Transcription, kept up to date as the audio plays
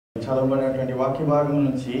చదవబడినటువంటి వాక్య భాగం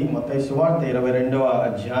నుంచి మత్తయి సువార్త 22వ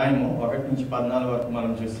అధ్యాయము 1 నుంచి 14 వరకు మనం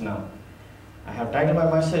చూస్తున్నాం. I have titled my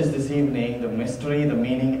message this evening, The Mystery, the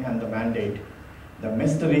Meaning and the Mandate. The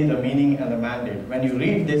mystery, the meaning and the mandate. When you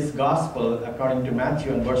read this gospel according to Matthew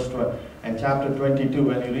and verse 12 and chapter 22,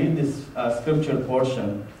 when you read this scripture portion,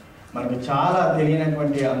 మనకి చాలా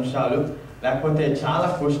తెలియనటువంటి అంశాలు లేకపోతే చాలా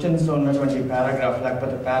questions ఉన్నటువంటి paragraph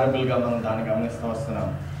లేకపోతే పారబుల్గా మనం దాన్ని గమనిస్తూ వస్తున్నాం.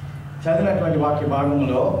 చదివినటువంటి వాక్య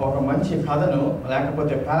భాగంలో ఒక మంచి కథను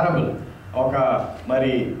లేకపోతే పారబుల్ ఒక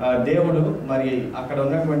మరి దేవుడు మరి అక్కడ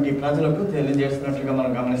ఉన్నటువంటి ప్రజలకు తెలియజేస్తున్నట్లుగా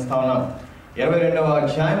మనం గమనిస్తూ ఉన్నాం. 22వ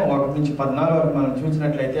అధ్యాయం 1 నుంచి 14 వరకు మనం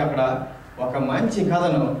చూసినట్లయితే అక్కడ ఒక మంచి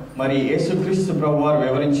కథను మరి యేసుక్రీస్తు ప్రభువారు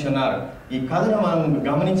వివరించి ఉన్నారు. ఈ కథను మనం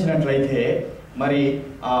గమనించినట్లయితే మరి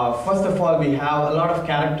first of all we have a lot of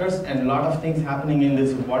characters and a lot of things happening in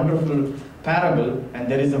this wonderful parable, and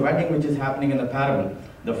there is a wedding which is happening in the parable.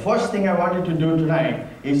 The first thing I wanted to do tonight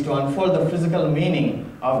is to unfold the physical meaning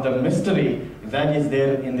of the mystery that is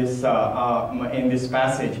there in this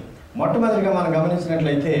passage. మొట్టమొదటిగా మనం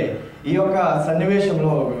గమనించినట్లయితే ఈ యొక్క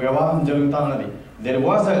సన్నివేశంలో వివాహం జరుగుతా ఉన్నది. There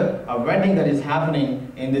was a wedding that is happening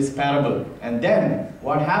in this parable, and then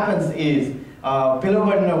what happens is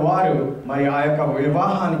పిలువబడిన వారు మరి ఆ యొక్క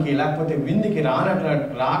వివాహానికి లేకపోతే విందుకి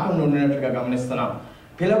రాకుండా ఉండినట్లుగా గమనిస్తున్నాం.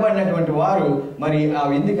 పిలువబడినటువంటి వారు మరి ఆ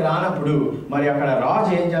విందుకి రానప్పుడు మరి అక్కడ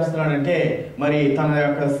రాజు ఏం చేస్తున్నాడంటే మరి తన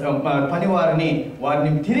యొక్క పని వారిని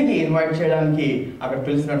తిరిగి ఇన్వైట్ చేయడానికి అక్కడ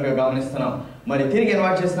పిలిచినట్లుగా గమనిస్తున్నాం. మరి తిరిగి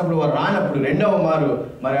ఇన్వైట్ చేసినప్పుడు వారు రానప్పుడు రెండవ మారు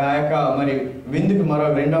మరి ఆ యొక్క మరి విందుకు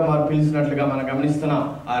రెండవ మారు పిలిచినట్లుగా మనం గమనిస్తున్నాం.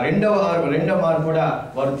 ఆ రెండవ మారు కూడా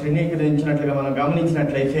వారు తృణీకరించినట్లుగా మనం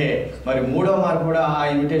గమనించినట్లయితే మరి మూడవ మారు కూడా ఆ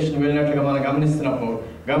ఇన్విటేషన్ వెళ్ళినట్లుగా మనం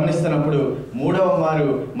గమనిస్తున్నప్పుడు మూడవ మారు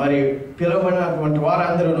మరి పిలువబడినటువంటి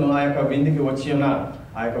వారందరూ ఆ యొక్క విందుకి వచ్చి ఉన్నారు.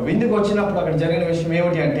 ఆ యొక్క విందుకు వచ్చినప్పుడు అక్కడ జరిగిన విషయం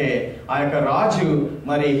ఏమిటి అంటే ఆ యొక్క రాజు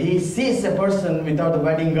మరి he sees a person without the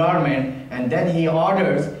wedding garment, and then he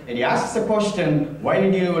orders and he asks a question, why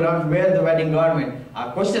did you not wear the wedding garment? ఆ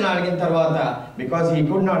క్వశ్చన్ అడిగిన తర్వాత because he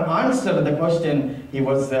could not answer the question, he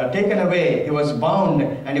was taken away, he was bound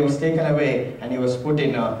and he was taken away and he was put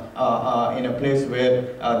in a place where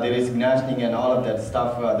there is gnashing and all of that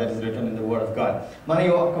stuff that is written in the word of God. మన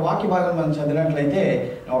ఈ వాక్య భాగం మనం చదివినట్లయితే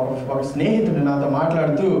ఒక స్నేహితుడు నాతో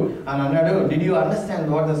మాట్లాడుతూ అని అన్నాడు, did you understand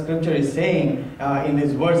what the scripture is saying in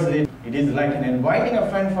this verse? It is like an inviting a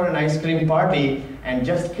friend for an ice cream party and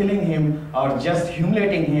just killing him or just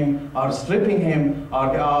humiliating him or stripping him or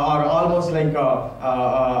almost like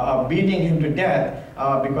beating him to death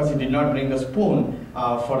because he did not bring the spoon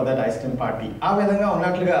for that ice cream party. ఆ విధంగా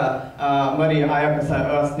ఉన్నట్లుగా మరి ఆ యొక్క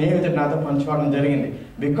స్నేహితుడు నాతో పంచుకోవడం జరిగింది.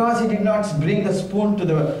 Because he did not bring the spoon to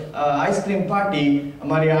the ice cream party,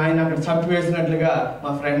 మరి ఆయన అక్కడ చంపివేసినట్లుగా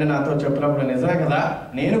మా ఫ్రెండ్ నాతో చెప్పినప్పుడు నిజమే కదా,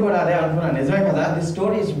 నేను కూడా అదే అనుకున్నాను, నిజమే కదా, this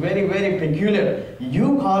story is very very peculiar. You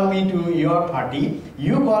call me to your party,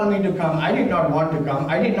 you call me to come, I did not want to come,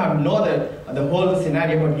 I did not know the whole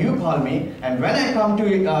scenario, but you call me, and when I come to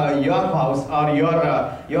your house or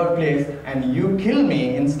your place and you kill me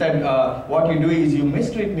instead, what you do is you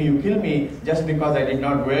mistreat me, you kill me just because I did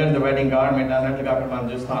not wear the wedding garment. అన్నట్లుగా అక్కడ మనం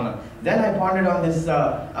చూస్తాను. Then I pondered on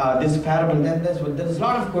this parable. Then there's a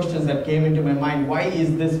lot of questions that came into my mind. Why is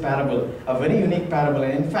this parable a very unique parable?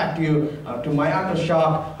 And in fact, to my utter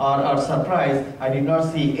shock or surprise, I did not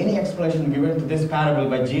see any explanation given to this parable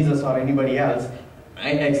by Jesus or anybody else,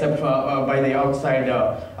 except by the outside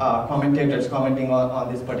commentators commenting on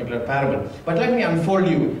this particular parable. But let me unfold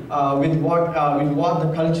you with what the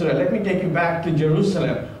culture. Let me take you back to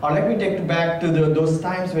Jerusalem, or let me take you back to those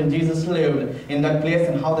times when Jesus lived in that place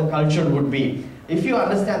and how the culture would be. If you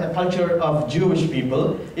understand the culture of Jewish people,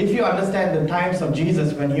 if you understand the times of Jesus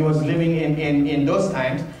when he was living in those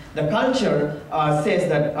times, the culture says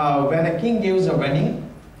that when a king gives a wedding,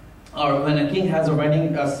 or when a king has a wedding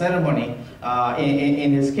ceremony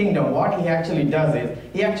in his kingdom, what he actually does is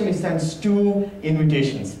he actually sends 2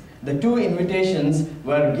 invitations. The 2 invitations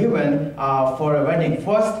were given for a wedding.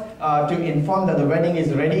 First, to inform that the wedding is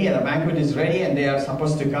ready and the banquet is ready and they are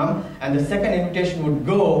supposed to come. And the second invitation would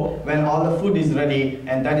go when all the food is ready,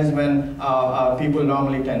 and that is when people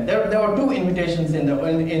normally attend. There were 2 invitations in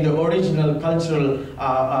the original cultural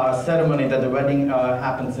ceremony that the wedding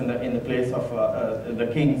happens in the place of the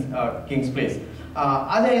king's place.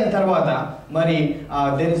 Adayina tarvata mari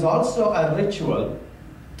there is also a ritual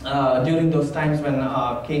during those times when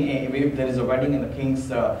if there is a wedding in the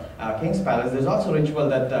king's palace. There is also a ritual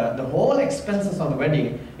that the whole expenses of the wedding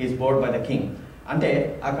is borne by the king. అంటే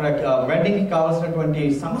అక్కడ వెడ్డింగ్కి కావాల్సినటువంటి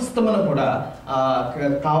సమస్తమును కూడా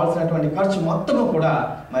కావాల్సినటువంటి ఖర్చు మొత్తము కూడా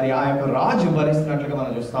మరి ఆ యొక్క రాజు భరిస్తున్నట్లుగా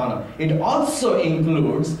మనం చూస్తా ఉన్నాం. It also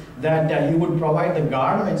includes that he would provide the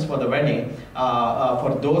garments for the wedding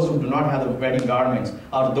for those who do not have the wedding garments,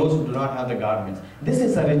 or those who do not have the garments. This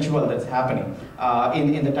is a ritual that's happening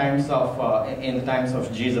in the times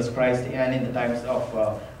of Jesus Christ, and in the times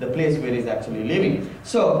of the place where he's actually living.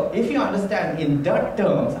 So if you understand in that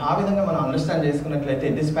terms,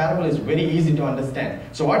 this parable is very easy to understand.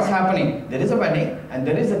 So what's happening? There is a wedding, and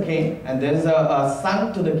there is a king, and there is a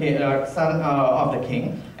son to the king, son of the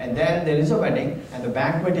king, and then there is a wedding, and the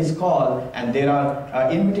banquet is called, and there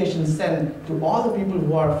are invitations sent to all the people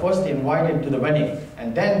who are first invited to the wedding.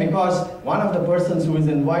 And then because one of the persons who is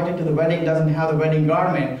invited to the wedding doesn't have the wedding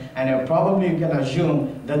garment, and probably you can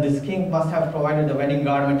assume that this king must have provided the wedding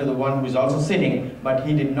garment to the one who is also sitting, but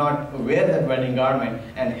he did not wear that wedding garment,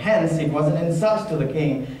 and hence it was an insult to the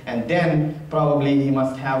king, and then probably he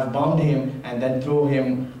must have bound him and then throw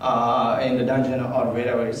him in the dungeon or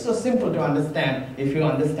wherever. It's so simple to understand if you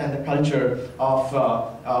understand the culture of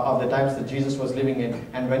the times that Jesus was living in,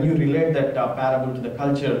 and when you relate that parable to the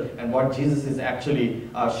culture and what Jesus is actually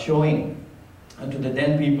showing to the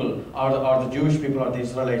then people, or the Jewish people, or the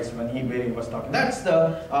Israelites, where he was talking. That's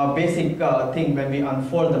the basic thing when we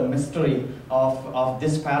unfold the mystery of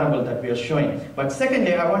this parable that we are showing. But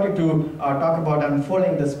secondly, I wanted to talk about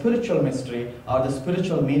unfolding the spiritual mystery, or the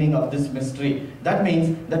spiritual meaning of this mystery. That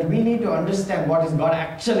means that we need to understand what is God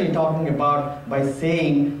actually talking about by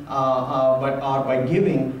saying, or by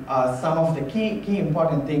giving some of the key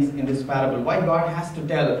important things in this parable. Why God has to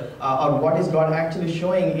tell, or what is God actually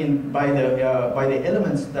showing by the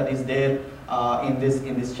elements that is there in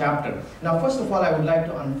this chapter. Now, first of all, I would like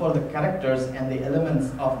to unfold the characters and the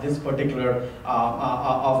elements of this particular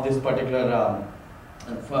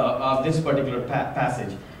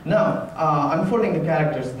passage. Now, unfolding the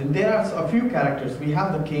characters, there are a few characters. We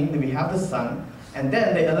have the king, we have the son, and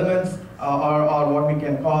then the elements or what we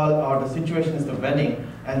can call, or the situation is the wedding,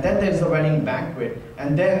 and then there's a wedding banquet,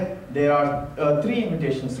 and then there are three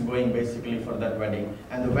invitations going basically for that wedding,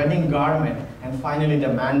 and the wedding garment, and finally the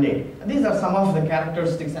mandate. And these are some of the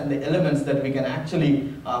characteristics and the elements that we can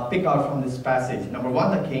actually pick out from this passage. Number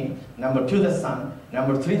one, the king. Number two, the son.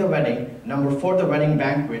 Number three, the wedding. Number four, the wedding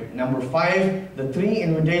banquet. Number five, the three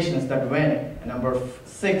invitations that went. And number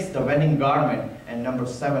six, the wedding garment. And number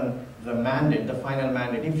seven, the mandate, the final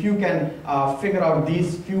mandate. If you can figure out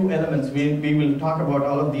these few elements, we will talk about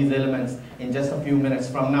all of these elements in just a few minutes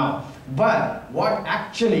from now. But what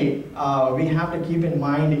actually we have to keep in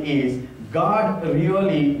mind is God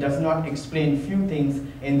really does not explain few things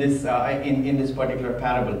in this particular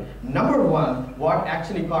parable. Number one, what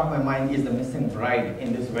actually caught my mind is the missing bride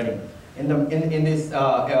in this wedding. In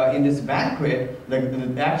this banquet,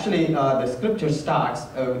 the scripture starts.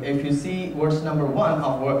 If you see verse number 1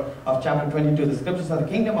 of chapter 22, the scripture says, "The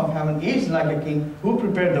kingdom of heaven is like a king who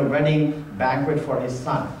prepared the wedding banquet for his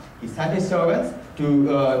son. He sent his servants to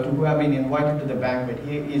who have been invited to the banquet."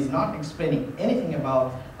 He is not explaining anything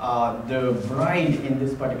about the bride in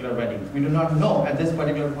this particular wedding. We do not know at this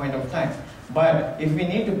particular point of time. But if we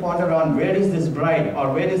need to ponder on where is this bride, or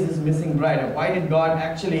where is this missing bride, or why did God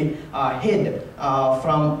actually hid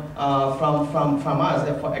from us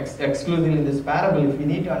exclusively in this parable, if we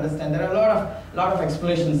need to understand, there are a lot of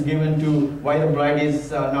explanations given to why the bride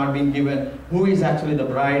is not being given, who is actually the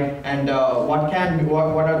bride, and what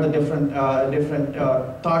are the different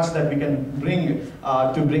thoughts that we can bring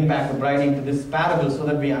to bring back the bride into this parable, so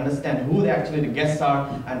that we understand who actually the guests are,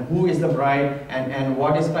 and who is the bride, and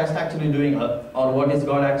what is Christ actually doing, or what is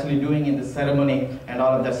God actually doing in the ceremony, and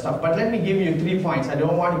all of that stuff. But let me give you 3 points. I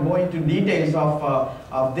don't want to go into details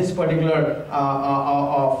of this particular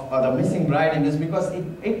of the missing bride in this, because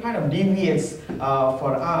it kind of deviates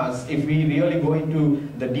for us if we really go into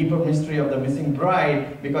the deeper mystery of the missing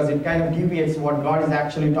bride, because it kind of deviates what God is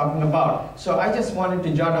actually talking about. So I just wanted to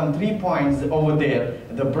jot down 3 points over there.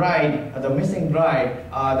 The bride, the missing bride,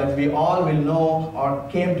 that we all will know, or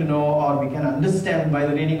came to know, or we can understand by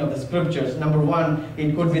the reading of the scriptures. Number one,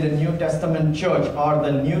 it could be the New Testament church, or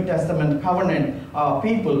the New Testament covenant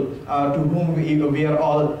people to whom we are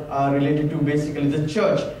all related to, basically the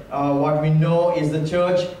church. What we know is the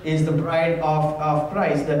church is the bride of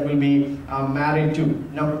Christ that will be married to.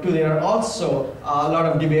 Number two, there are also a lot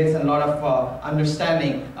of debates and a lot of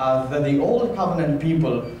understanding that the old covenant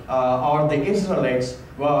people, or the Israelites,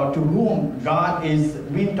 to whom God is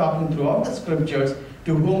been talking throughout the scriptures,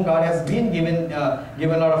 to whom God has been given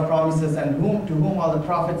a lot of promises, and to whom all the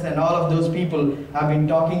prophets and all of those people have been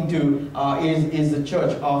talking to, is the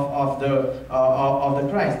church of the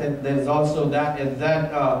Christ. That there is also that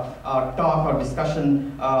talk or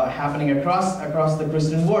discussion happening across the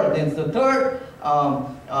Christian world. There's the third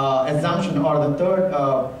assumption, or the third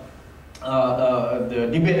the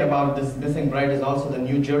debate about this missing bride is also the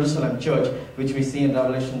New Jerusalem church, which we see in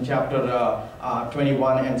Revelation chapter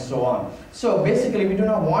 21 and so on. So basically, we do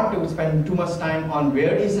not want to spend too much time on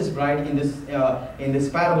where is this bride in this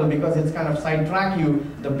parable, because it's kind of sidetrack you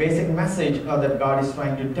the basic message that God is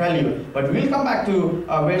trying to tell you. But we'll come back to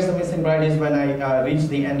where's the missing bride is when I reach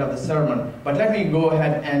the end of the sermon. But let me go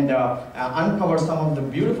ahead and uncover some of the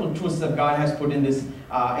beautiful truths that God has put in this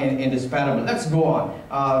parable. Let's go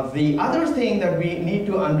on. The other thing that we need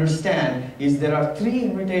to understand is there are three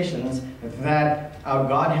invitations that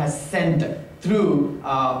God has sent through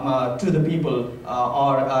to the people,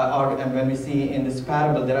 and when we see in this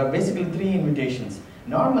parable, there are basically three invitations.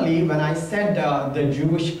 Normally, when I said the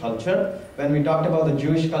Jewish culture, when we talked about the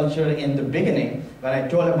Jewish culture in the beginning, when I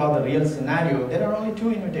told about the real scenario, there are only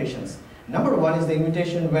two invitations. Number one is the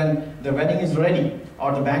invitation when the wedding is ready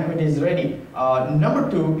or the banquet is ready. Number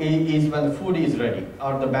two is when the food is ready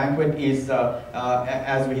or the banquet is,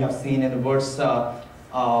 as we have seen in the verse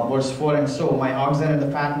 4 and so, my oxen and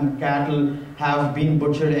the fattened cattle have been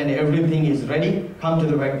butchered and everything is ready. Come to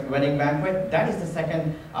the wedding banquet. That is the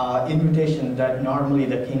second invitation that normally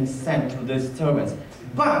the king sent to his servants.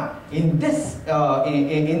 But in this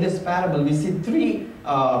parable, we see three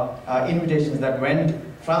invitations that went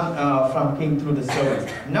from king through the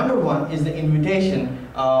servants. Number one is the invitation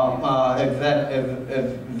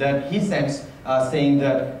that he sends, saying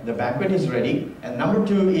that the banquet is ready. And number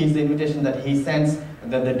two is the invitation that he sends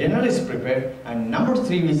that the dinner is prepared. And number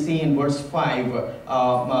three we see in verse 5,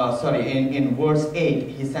 in verse 8,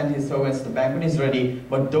 he sent his servants, the banquet is ready,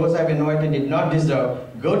 but those I've invited did not deserve.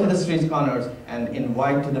 Go to the street corners and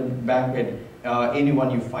invite to the banquet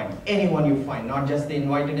anyone you find, not just the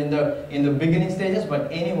invited in the beginning stages,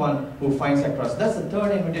 but anyone who finds across. That's the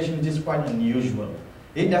third invitation, which is quite unusual.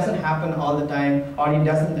 It doesn't happen all the time, or it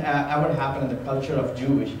doesn't ever happen in the culture of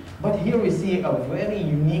Jewish. But here we see a very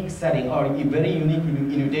unique setting, or a very unique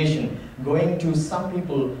invitation going to some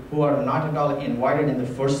people who are not at all invited in the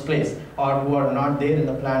first place, or who are not there in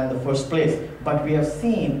the plan in the first place. But we have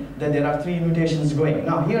seen that there are three invitations going.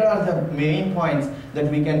 Now here are the main points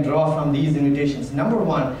that we can draw from these invitations. Number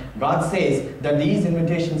one, God says that these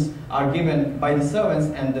invitations are given by the servants,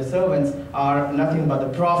 and the servants are nothing but the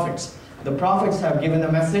prophets. The prophets have given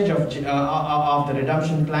the message of the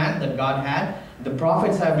redemption plan that God had. The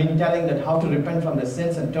prophets have been telling that how to repent from their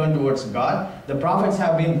sins and turn towards God. The prophets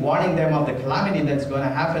have been warning them of the calamity that's going to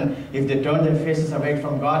happen if they turn their faces away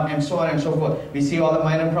from God, and so on and so forth. We see all the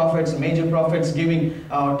minor prophets, major prophets giving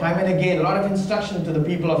time and again a lot of instruction to the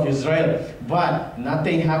people of Israel. But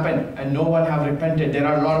nothing happened and no one have repented. There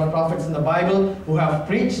are a lot of prophets in the Bible who have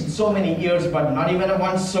preached so many years, but not even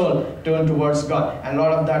one soul turned towards God. And a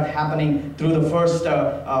lot of that happening through the first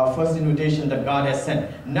invitation that God has sent.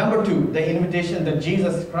 Number two, the invitation that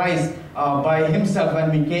Jesus Christ by himself,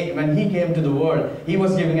 when he came to the world, he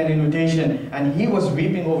was giving an invitation, and he was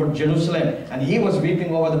weeping over Jerusalem, and he was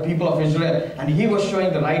weeping over the people of Israel, and he was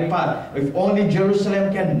showing the right path. If only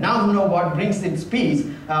Jerusalem can now know what brings its peace,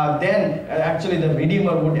 then actually the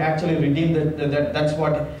Redeemer would actually redeem that's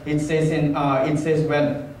what it says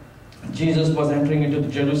when Jesus was entering into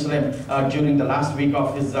Jerusalem during the last week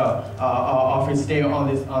of his stay on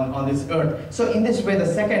this earth. So in this way, the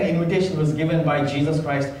second invitation was given by Jesus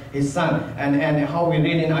Christ, his Son, and how we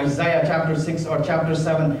read in Isaiah chapter 6 or chapter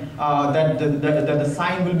 7 that the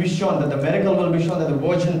sign will be shown, that the miracle will be shown, that the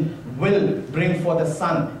virgin will bring forth a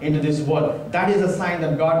son into this world. That is a sign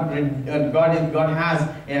that God has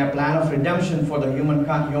in a plan of redemption for the human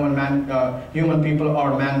people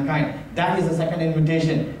or mankind. That is the second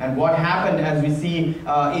invitation. And what happened, as we see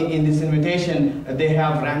in this invitation, they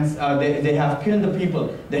have killed the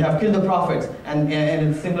people, they have killed the prophets, and in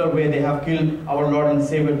a similar way they have killed our Lord and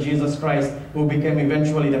Savior Jesus Christ, who became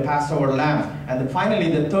eventually the Passover lamb. And then finally,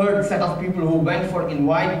 the third set of people who went for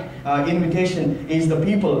invitation is the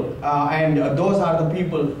people, and those are the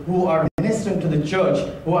people who are ministering to the church,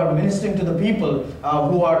 who are ministering to the people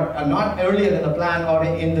who are not earlier in the plan or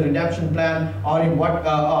in the redemption plan or in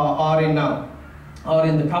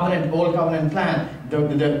the covenant, old covenant plan.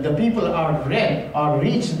 The people are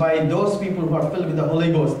reached by those people who are filled with the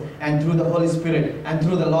Holy Ghost and through the Holy Spirit and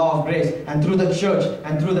through the law of grace and through the church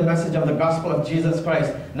and through the message of the gospel of Jesus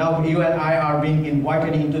Christ. Now you and I are being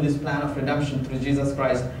invited into this plan of redemption through Jesus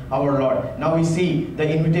Christ our Lord. Now we see the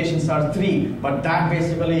invitations are three, but that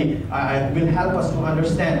basically will help us to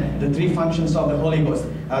understand the three functions of the Holy Ghost,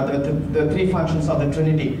 the three functions of the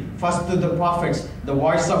Trinity. First to the prophets, the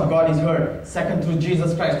voice of God is heard. Second, through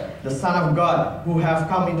Jesus Christ, the Son of God, who have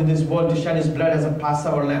come into this world to shed his blood as a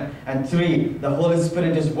Passover lamb. And three, the Holy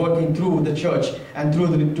Spirit is working through the church and to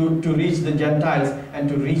reach the Gentiles and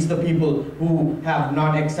to reach the people who have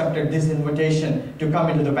not accepted this invitation to come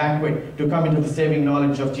into the banquet, to come into the saving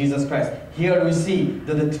knowledge of Jesus Christ. Here we see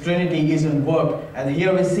that the Trinity is in work, and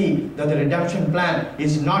here we see that the redemption plan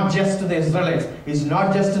is not just to the Israelites, is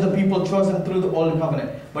not just to the people chosen through the Old Covenant,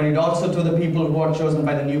 but it also to the people who are chosen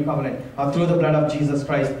by the New Covenant, or through the blood of Jesus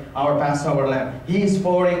Christ, our Passover Lamb. He is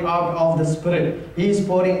pouring out of the Spirit. He is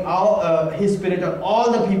pouring out His Spirit on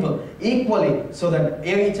all the people equally, so that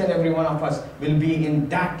each and every one of us will be in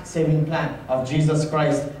that saving plan of Jesus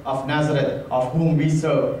Christ of Nazareth, of whom we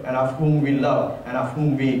serve and of whom we love and of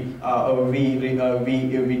whom we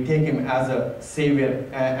take Him as a Savior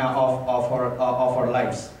of our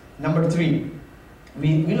lives. Number three,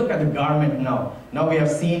 we look at the garment now. Now we have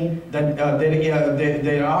seen that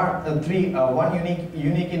there are three. One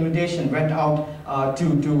unique invitation went out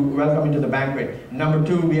to welcome into the banquet. Number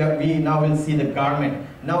two, we now will see the garment.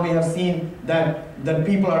 Now we have seen that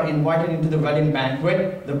people are invited into the wedding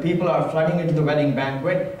banquet. The people are flooding into the wedding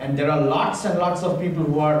banquet, and there are lots and lots of people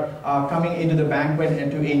who are coming into the banquet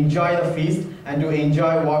and to enjoy the feast and to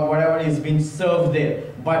enjoy whatever is being served there.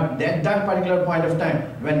 But at that particular point of time,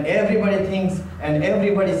 when everybody thinks and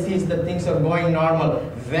everybody sees that things are going normal,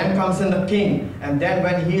 then comes in the king, and then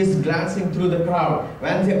when he is glancing through the crowd,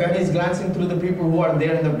 when he is glancing through the people who are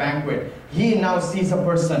there in the banquet, he now sees a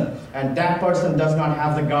person, and that person does not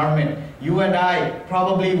have the garment. You and I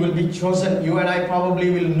probably will be chosen. You and I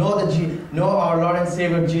probably will know our Lord and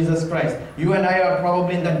Savior Jesus Christ. You and I are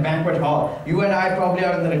probably in that banquet hall. You and I probably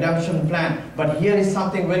are in the redemption plan. But here is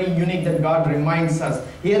something very unique that God reminds us.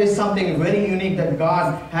 Here is something very unique that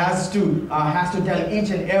God has to tell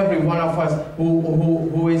each and every one of us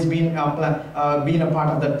who is being a part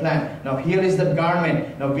of that plan. Now here is the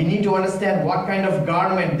garment. Now we need to understand what kind of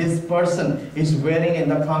garment this person is wearing in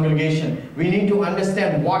the congregation. We need to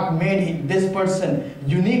understand what made this person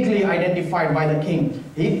uniquely identified by the king.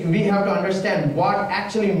 We have to understand what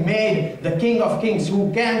actually made the King of Kings,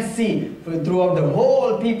 who can see throughout the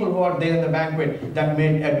whole people who are there in the banquet, that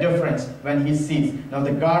made a difference when he sees. Now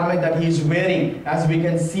the garment that he is wearing, as we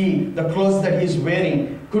can see, the clothes that he is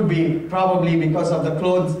wearing, could be probably because of the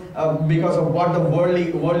clothes, because of what the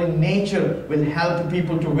worldly nature will help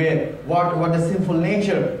people to wear, what the sinful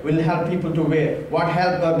nature will help people to wear, what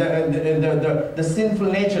help the sinful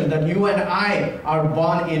nature that you and I are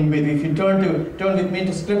born in with. If you turn with me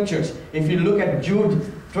to scriptures, if you look at Jude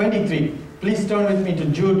 23, please turn with me to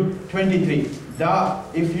Jude 23.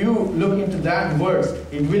 If you look into that verse,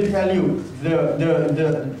 it will tell you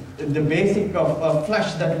the basic of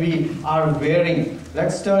flesh that we are wearing.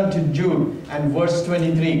 Let's turn to Jude and verse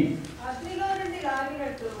 23.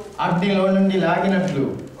 అగ్నిలో నుండి లాగినట్లు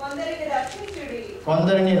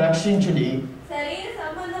కొందరిని రక్షించుడి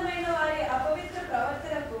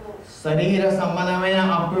శరీర సంబంధమైన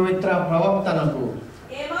అపవిత్ర ప్రవర్తనకు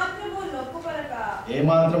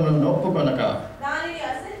ఏమాత్రము నొప్పుకొనక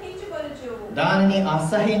దానిని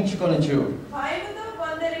అసహించుకొనుచు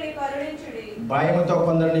భయముతో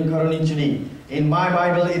కొందరిని కరుణించుడి. In my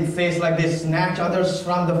Bible it says like this: snatch others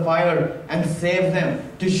from the fire and save them,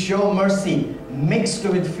 to show mercy mixed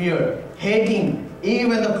with fear, hating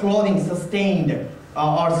even the clothing sustained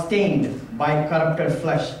or stained by corrupted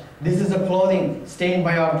flesh. This is the clothing stained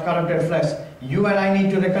by our corrupted flesh. You and I need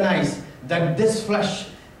to recognize that this flesh,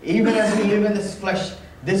 even as we live in this flesh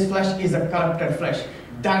is a corrupted flesh.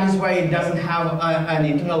 That is why it doesn't have an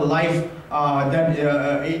eternal life.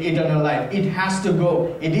 Eternal life. It has to go.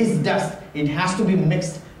 It is dust. It has to be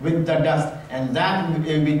mixed with the dust. And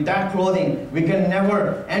with that clothing, we can never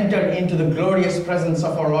enter into the glorious presence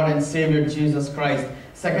of our Lord and Savior Jesus Christ.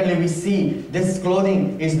 Secondly, we see this clothing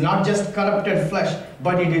is not just corrupted flesh,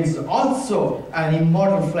 but it is also an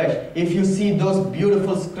immortal flesh. If you see those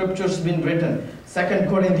beautiful scriptures being written, 2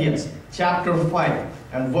 Corinthians chapter 5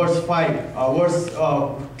 and verse 5, verse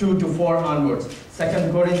 2 to 4 onwards. 2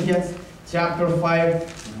 Corinthians chapter 5,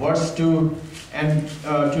 verse 2 and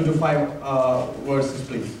 2 to 5 verses,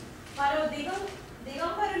 please.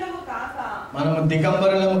 మనము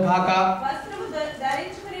దిగంబరులము కాక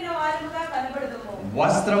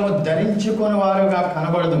వస్త్రము ధరించుకొని వారుగా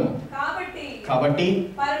కనబడదుము. కాబట్టి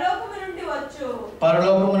పరలోకము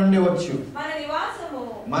నుండి వచ్చు మన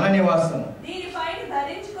నివాసము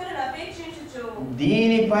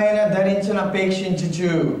దీనిపైన ధరించిన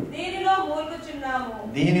అపేక్షించుచు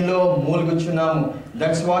దీనిలో మూల్గుచున్నాము.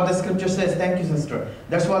 That's what the scripture says. Thank you, sister.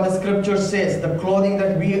 That's what the scripture says. The clothing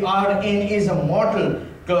that we are in is a mortal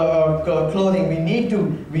clothing. We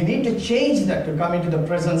need to change that to come into the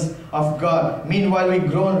presence of God. Meanwhile, we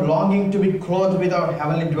groan longing to be clothed with our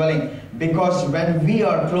heavenly dwelling. Because when we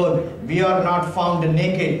are clothed, we are not found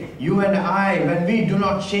naked. You and I, when we do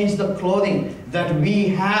not change the clothing that we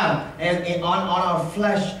have on our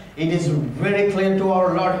flesh, it is very clear to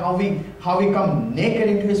our Lord how we come naked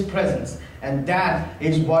into His presence. And that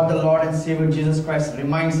is what the Lord and Savior Jesus Christ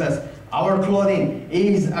reminds us. Our clothing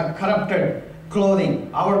is a corrupted clothing.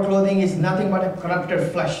 Our clothing is nothing but a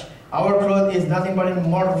corrupted flesh. Our clothing is nothing but a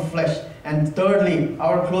mortal flesh. And thirdly,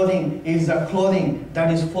 our clothing is a clothing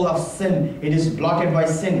that is full of sin. It is blotted by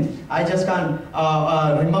sin. I just can't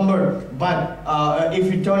remember, but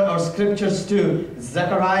if you turn our scriptures to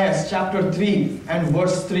Zechariah chapter 3 and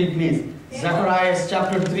verse 3, please. Zechariah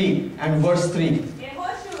chapter 3 and verse 3.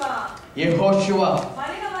 Yehoshua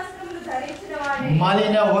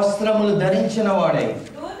Malina Vastramulu Dharinchina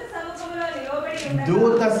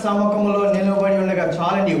దూత సముఖములో నిలబడి ఉండగా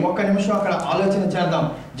చాలండి ఒక్క నిమిషం అక్కడ ఆలోచన చేద్దాం.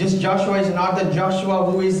 Just Joshua is not the Joshua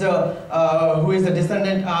who is the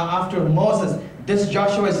descendant after Moses. This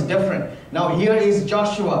Joshua is different. Now here is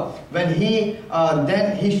Joshua. When then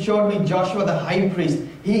he showed me Joshua the high priest.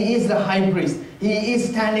 He is the high priest. He is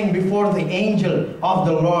standing before the angel of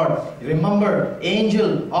the Lord. Remember, angel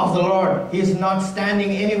of the Lord. He is not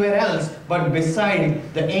standing anywhere else but beside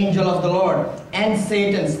the angel of the Lord. And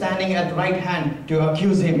Satan standing at right hand to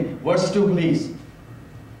accuse him. Verse 2, please.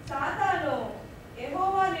 సాతాను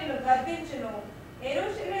యెహోవా నిన్ను గద్దించును.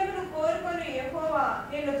 యెరూషలేమును కోరుకొని యెహోవా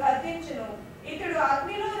నిన్ను గద్దించును. ఇతడు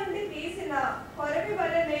అగ్నిలో నుండి తీసిన కొరవి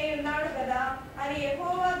వలెనే ఉన్నాడు కదా అని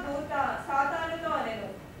యెహోవా దూత సాతానుతో అనెను.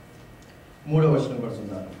 మూడవ వచనం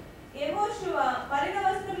పడుతున్నారు. యెహోషువ మలిన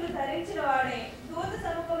వస్త్రములు ధరించిన వాడే దూత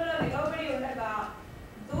సముఖంలో నిలబడి ఉండగా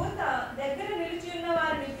దూత దగ్గర నిలిచి ఉన్న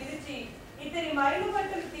వారిని పిలిచి ఇతని మైలు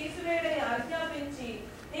బట్టలు తీసివేయడని ఆజ్ఞాపించి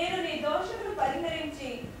నేను నీ దోషమును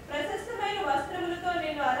పరిహరించి ప్రశస్తమైన వస్త్రములతో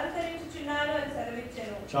నిన్ను అలంకరించుచున్నాను అని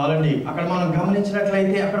సెలవిచ్చెను. చాలండి, అక్కడ మనం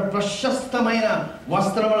గమనించినట్లయితే అక్కడ ప్రశస్తమైన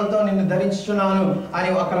వస్త్రములతో నిన్ను ధరించుచున్నాను అని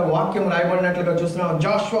అక్కడ వాక్యం రాయబడినట్లుగా చూస్తున్నాం.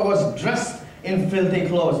 Joshua was dressed in filthy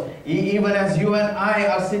clothes. Even as you and I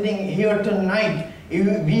are sitting here tonight,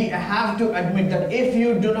 we have to admit that if you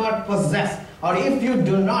do not possess or if you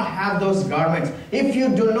do not have those garments, if you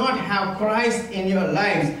do not have Christ in your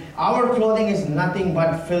lives, our clothing is nothing but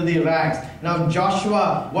filthy rags. Now Joshua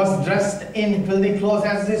was dressed in filthy clothes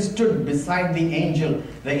as he stood beside the angel.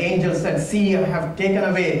 The angel said, "See, I have taken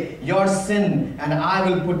away your sin and I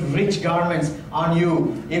will put rich garments on you."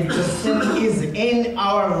 If the sin is in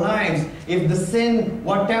our lives, if the sin,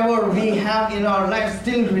 whatever we have in our lives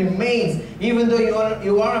still remains, even though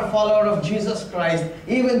you are a follower of Jesus Christ,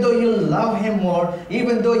 even though you love Him more,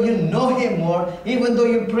 even though you know Him more, even though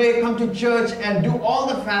you pray, come to church and do all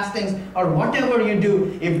the fastings or whatever you do,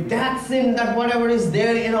 if that sin, that whatever is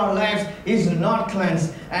there in our lives is not cleansed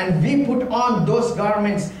and we put on those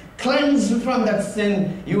garments cleansed from that sin,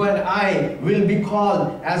 you and I will be called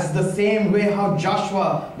as the same way how Joshua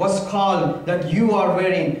was called, that you are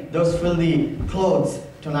wearing those filthy clothes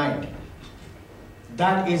tonight.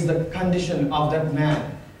 That is the condition of that man.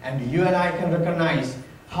 And you and I can recognize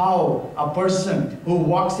how a person who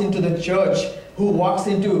walks into the church, who walks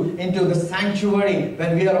into the sanctuary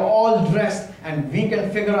when we are all dressed, and we can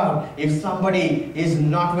figure out if somebody is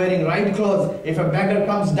not wearing right clothes. If a beggar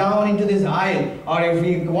comes down into this aisle, or if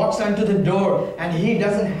he walks onto the door and he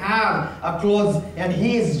doesn't have a clothes and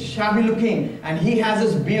he is shabby looking and he has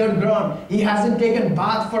his beard grown, he hasn't taken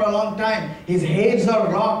bath for a long time, his hairs are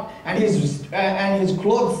locked and his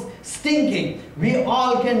clothes stinking, we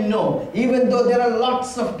all can know, even though there are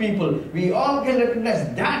lots of people, we all can recognize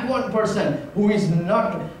that one person who is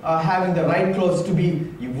not having the right clothes to be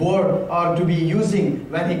worn or to be using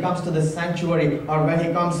when he comes to the sanctuary or when he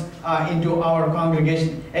comes into our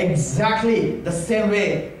congregation. Exactly the same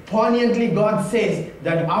way, poignantly, God says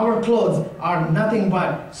that our clothes are nothing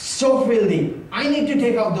but so filthy. I need to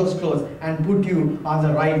take off those clothes and put you on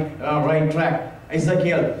the right track.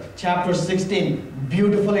 Ezekiel chapter 16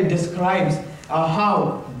 beautifully describes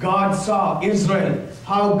how God saw Israel,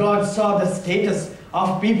 how God saw the status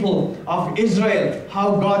of people of Israel, how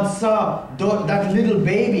God saw that little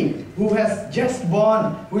baby who has just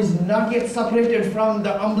born, who is not yet separated from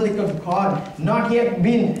the umbilical cord, not yet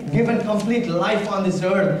been given complete life on this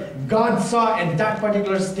earth. God saw at that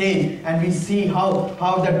particular stage, and we see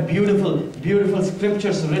how that beautiful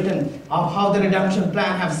scriptures written of how the redemption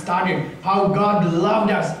plan have started, how God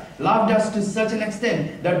loved us to such an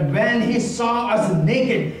extent that when He saw us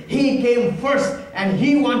naked, He came first and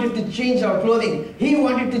He wanted to change our clothing. He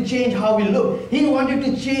wanted to change how we look. He wanted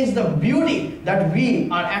to change the beauty that we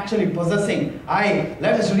are actually possessing.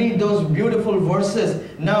 Let us read those beautiful verses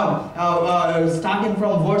now. Starting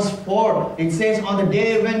from verse 4, it says, "On the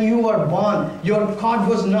day when you were born, your cord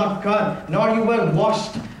was not cut, nor you were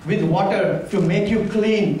washed with water to make you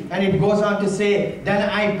clean." And it goes on to say, "Then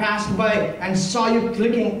I passed by and saw you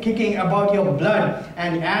kicking about your blood.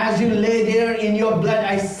 And as you lay there in your blood,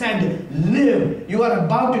 I said, 'Live.' You are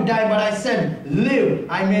about to die, but I said, 'Live.'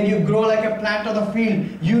 I made you grow like a plant of the field.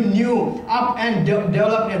 You knew up and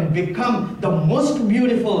developed and become the most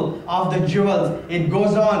beautiful of the jewels." It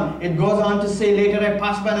goes on to say, "Later I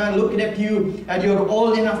passed by and I looked at you, and you're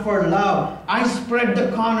old enough for love. I spread the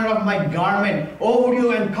corner of my garment over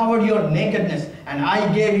you and covered your nakedness. And I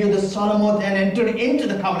gave you the solemn oath and entered into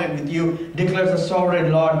the covenant with you, declares the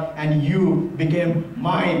sovereign Lord, and you became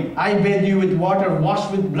mine. I bathed you with water,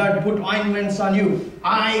 washed with blood, put ointments on you.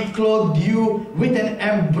 I clothed you with an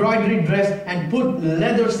embroidery dress and put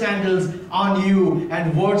leather sandals on you."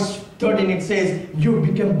 And verse 13 it says, "You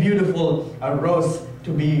became beautiful, a rose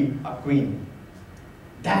to be a queen."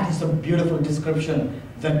 That is a beautiful description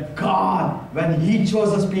that God, when He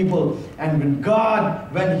chooses people, and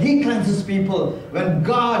when He cleanses people, when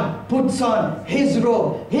God puts on His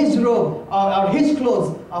robe, or His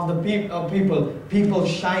clothes of the people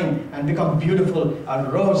shine and become beautiful, a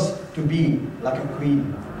rose to be like a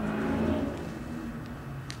queen.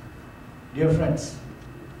 Dear friends,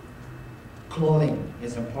 clothing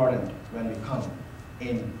is important when we come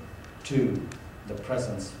into the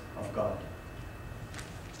presence of God.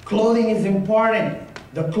 Clothing is important.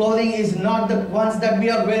 The clothing is not the ones that we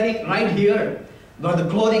are wearing right here, but the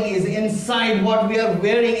clothing is inside, what we are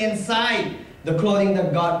wearing inside. The clothing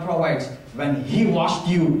that God provides when He washed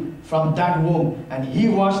you from that womb, and He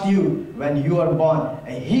washed you when you are born,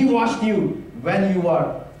 and He washed you when you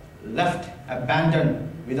are left abandoned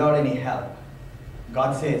without any help.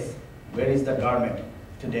 God says, where is the garment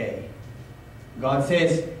today? God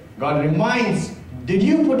says, God reminds, did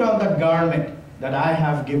you put on the garment that I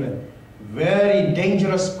have given? Very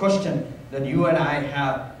dangerous question that you and I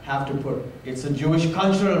have to put. It's a Jewish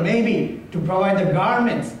culture maybe to provide the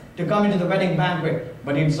garments to come into the wedding banquet,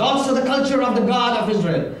 but it's also the culture of the God of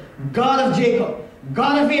Israel, God of Jacob,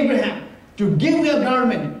 God of Abraham, to give a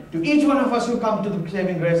garment to each one of us who come to the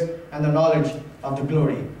saving grace and the knowledge of the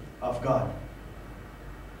glory of God.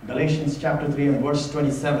 Galatians chapter 3 and verse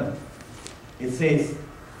 27, it says,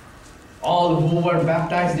 "All who were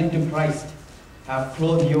baptized into Christ have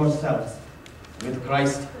clothed yourselves with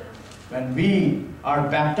Christ." When we are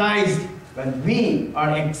baptized, when we are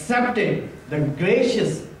accepted the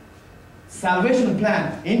gracious salvation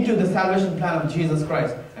plan, into the salvation plan of Jesus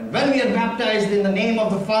Christ, and when we are baptized in the name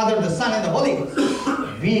of the Father, the Son, and the Holy Ghost,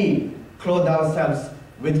 we clothe ourselves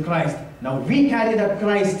with Christ. Now we carry that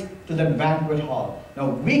Christ to the banquet hall. Now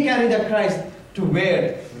we carry that Christ to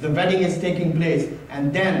where the wedding is taking place,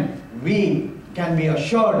 and then we can be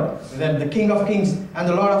assured that the King of Kings and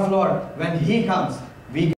the Lord of Lords, when He comes,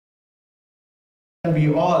 we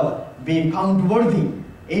all be counted worthy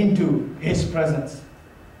into His presence.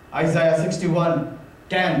 Isaiah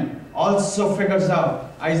 61:10 also figures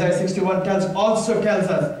out. Isaiah 61:10 also tells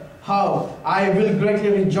us how I will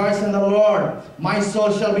greatly rejoice in the Lord. My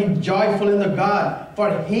soul shall be joyful in the God, for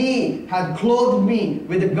He hath clothed me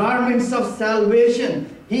with the garments of salvation.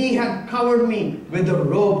 He hath covered me with the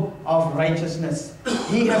robe of righteousness.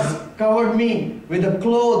 He has covered me with the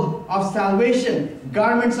cloth of salvation,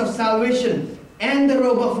 garments of salvation, and the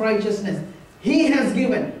robe of righteousness. He has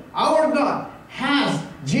given, our God has,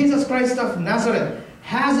 Jesus Christ of Nazareth,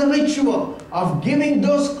 has a ritual of giving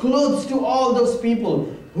those clothes to all those people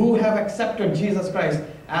who have accepted Jesus Christ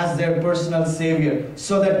as their personal Savior,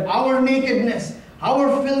 so that our nakedness,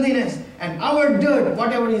 our filthiness, and our dirt,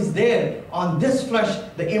 whatever is there on this flesh,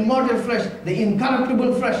 the immortal flesh, the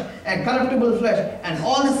incorruptible flesh, and corruptible flesh, and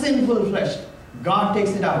all the sinful flesh, God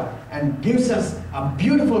takes it out and gives us a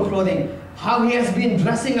beautiful clothing. How He has been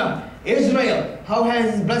dressing up Israel, how He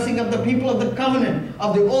is blessing up the people of the covenant,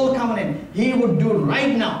 of the old covenant, He would do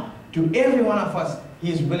right now to every one of us.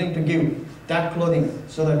 He is willing to give that clothing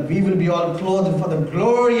so that we will be all clothed for the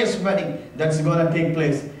glorious wedding that's going to take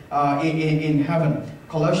place in heaven.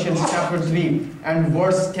 Colossians chapter 3 and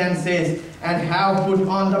verse 10 says, "And have put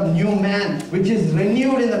on the new man, which is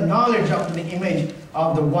renewed in the knowledge of the image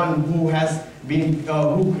of the one who has been,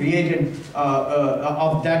 who created,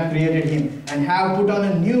 of that created him. And have put on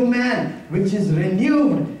a new man, which is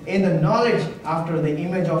renewed in the knowledge after the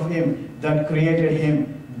image of him that created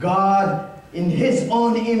him." God, in His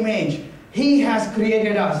own image, He has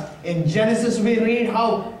created us. In Genesis we read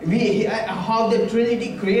how the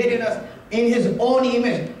Trinity created us in His own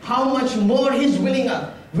image. How much more He's willing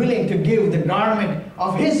to give the garment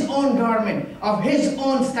of His own garment, of His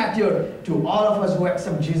own stature to all of us who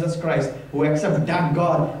accept Jesus Christ, who accept that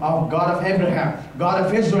God of Abraham, God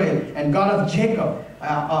of Israel, and God of Jacob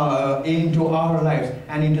into our lives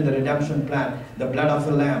and into the redemption plan, the blood of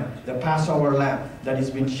the Lamb, the Passover Lamb that is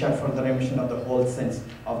being shed for the remission of the whole sins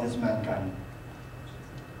of this mankind.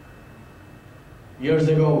 Years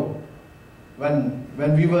ago, when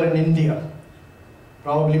we were in India,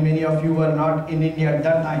 probably many of you were not in India at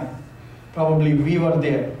that time. Probably we were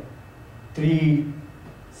there 5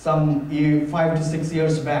 to 6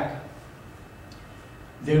 years back.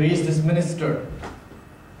 There is this minister.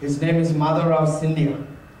 His name is Madhavrao Scindia.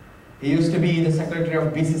 He used to be the secretary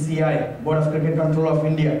of BCCI, Board of Cricket Control of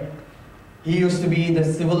India. He used to be the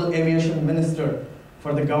civil aviation minister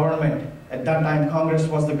for the government. At that time, Congress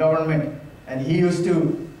was the government, and he used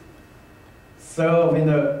to serve in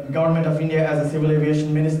the government of India as a civil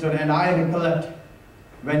aviation minister. And I recollect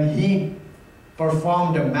when he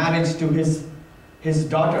performed a marriage to his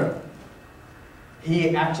daughter,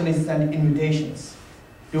 he actually sent invitations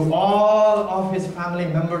to all of his family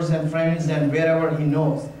members and friends and wherever he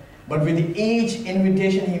knows. But with each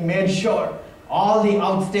invitation, he made sure all the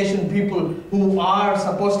outstation people who are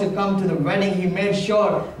supposed to come to the wedding, he made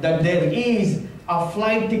sure that there is a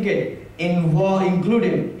flight ticket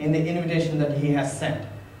included in the invitation that he has sent.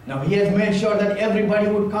 Now he has made sure that everybody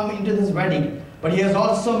would come into this wedding, but he has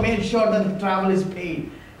also made sure that the travel is paid.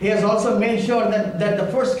 He has also made sure that the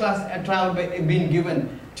first class travel being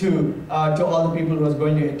given to all the people who was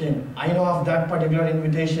going to attend. I know of that particular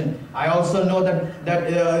invitation. I also know that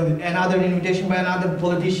another invitation by another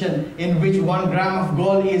politician in which 1 gram of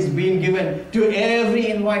gold is being given to every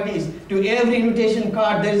invitees. To every invitation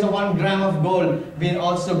card, there is a 1 gram of gold being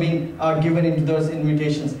given into those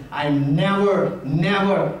invitations. I never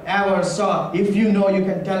ever saw, if you know, you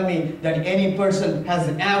can tell me that any person has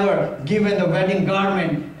ever given the wedding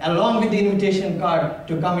garment along with the invitation card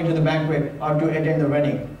to come into the banquet or to attend the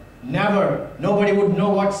wedding. Never. Nobody would know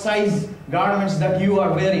what size garments that you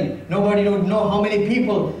are wearing. Nobody would know how many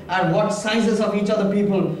people and what sizes of each other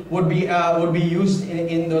people would be used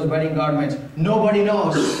in those wedding garments. Nobody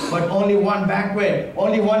knows. But only one banquet,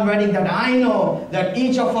 only one wedding that I know that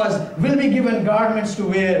each of us will be given garments to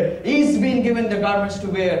wear, is being given the garments to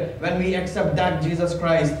wear when we accept that Jesus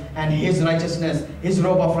Christ and His righteousness, His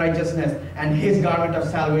robe of righteousness and His garment of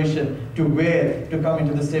salvation to wear, to come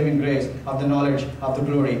into the saving grace of the knowledge of the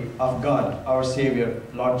glory of God, our Savior,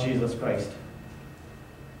 Lord Jesus Christ.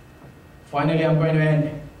 Finally, I'm going to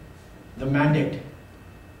end the mandate.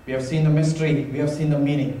 We have seen the mystery, we have seen the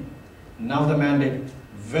meaning. Now the mandate,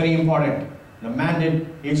 very important. The mandate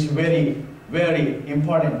is very, very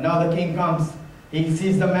important. Now the king comes. He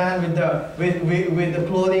sees the man with the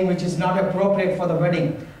clothing which is not appropriate for the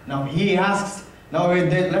wedding. Now he asks. Now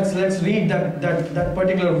let's read that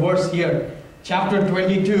particular verse here. Chapter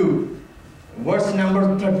 22, verse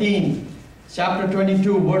number 13. Chapter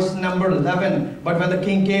 22, verse number 11. But when the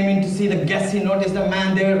king came in to see the guests, he noticed the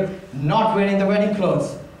man there not wearing the wedding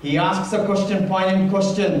clothes. He asks a poignant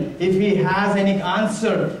question. If he has any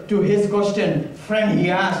answer to his question, friend, he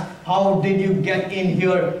asks, how did you get in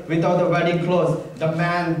here without the wedding clothes? The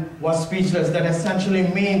man was speechless. That essentially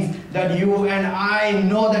means that you and I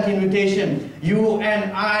know that invitation. You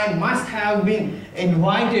and I must have been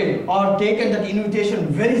invited or taken that invitation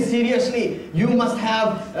very seriously. You must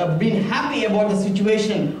have been happy about the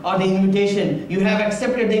situation or the invitation. You have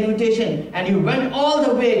accepted the invitation and you went all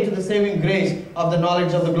the way to the saving grace of the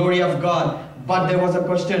knowledge of the glory of God. But there was a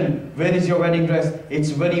question, where is your wedding dress?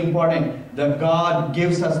 It's very important that God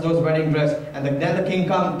gives us those wedding dress. And then the king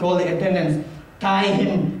told the attendants, tie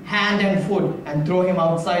him hand and foot and throw him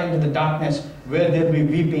outside into the darkness where there will be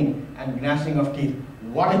weeping and gnashing of teeth.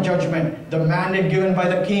 What a judgment. The mandate given by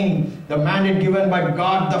the king, the mandate given by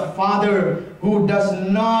God the Father, who does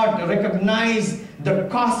not recognize the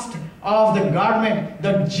cost of the garment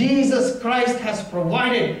that Jesus Christ has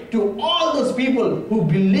provided to all those people who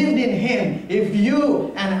believed in Him. If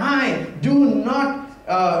you and I do not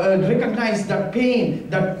recognize that pain,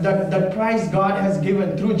 that price God has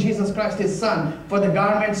given through Jesus Christ His Son for the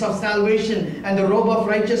garments of salvation and the robe of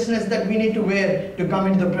righteousness that we need to wear to come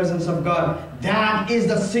into the presence of God, That is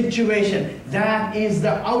the situation. That is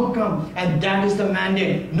the outcome. And that is the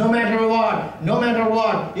mandate. No matter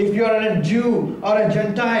what, if you are a Jew or a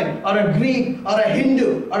Gentile or a Greek or a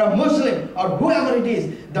Hindu or a Muslim or whoever it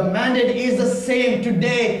is, the mandate is the same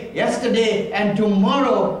today, yesterday, and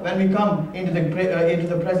tomorrow when we come into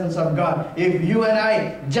the presence of God. If you and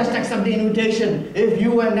I just accept the invitation, if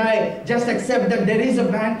you and I just accept that there is a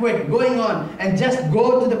banquet going on and just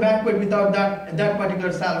go to the banquet without that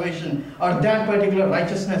particular salvation or that particular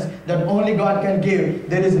righteousness that only God can give,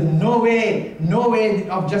 there is no way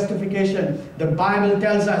of justification. The Bible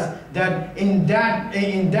tells us that in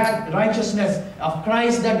that righteousness of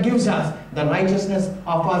Christ that gives us, the righteousness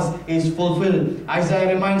of us is fulfilled.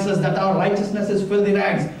 Isaiah reminds us that our righteousness is filthy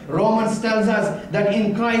rags. Romans tells us that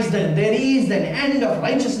in Christ there is an end of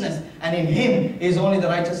righteousness, and in Him is only the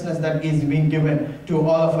righteousness that is being given to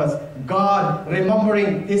all of us. God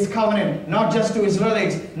remembering His covenant, not just to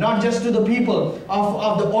Israelites, not just to the people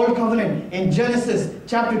of the old covenant. In Genesis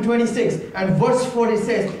chapter 26 and verse 4 it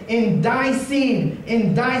says, in thy seed,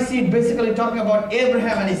 basically talking about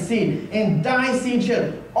Abraham and his seed, in thy seed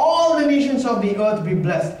shall all the nations of the earth be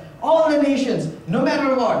blessed. All the nations, no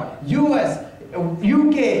matter what, US,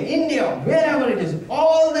 UK, India, wherever it is,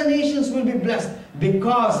 all the nations will be blessed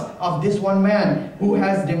because of this one man who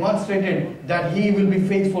has demonstrated that he will be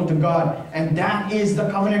faithful to God. And that is the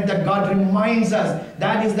covenant that God reminds us.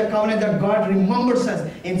 That is the covenant that God remembers us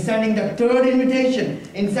in sending the third invitation.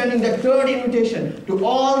 To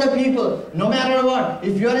all the people, no matter what,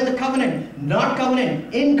 if you are in the covenant, not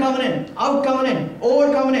covenant, in covenant, out covenant,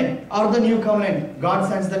 old covenant, or the new covenant, God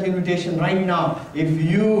sends that invitation right now. If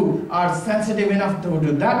you are sensitive enough to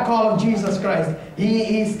that call of Jesus Christ,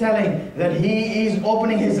 He is telling that He is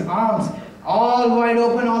opening His arms all wide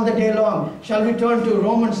open all the day long. Shall we turn to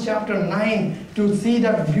Romans chapter 9 to see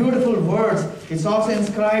that beautiful words? It's also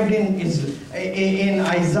inscribed in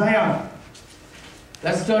Isaiah.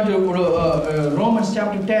 Let's turn to Romans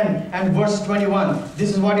chapter 10 and verse 21. This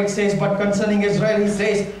is what it says. But concerning Israel, He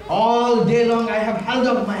says, all day long I have held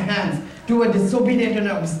out my hands to a disobedient and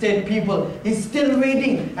obstinate people. He's still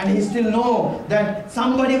waiting, and He still knows that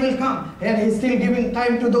somebody will come, and He's still giving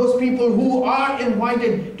time to those people who are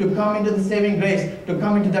invited to come into the saving grace, to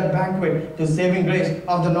come into that banquet, to saving grace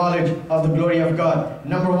of the knowledge of the glory of God.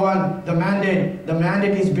 Number one, the mandate. The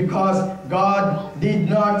mandate is because God did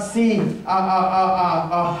not see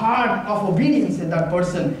a heart of obedience in that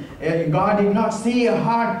person. God did not see a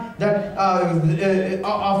heart that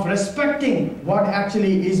of respecting what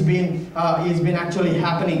actually is been actually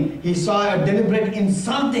happening. He saw a deliberate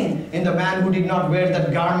insulting in the man who did not wear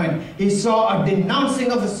that garment. He saw a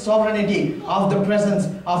denouncing of the sovereignty of the presence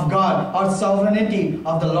of God, or sovereignty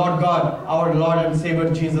of the Lord God, our Lord and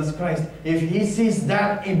Savior Jesus Christ. If he sees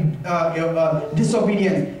that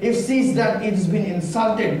disobedience, if sees that it has been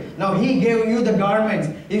insulted, now He gave you the garments.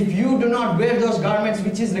 If you do not wear those garments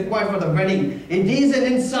which is required for the wedding, it is an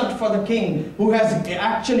insult for the King who has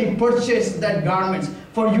actually purchased that garments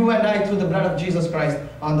for you and I through the blood of Jesus Christ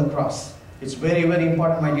on the cross. It's very, very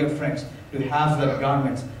important, my dear friends, to have that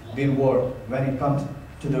garments being worn when it comes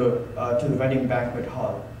to the wedding banquet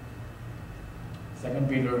hall. 2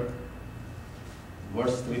 Peter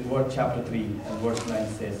chapter 3 and verse 9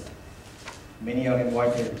 says, many are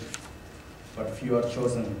invited, but few are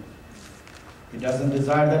chosen. He doesn't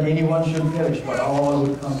desire that anyone should perish, but all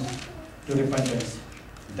would come to repentance.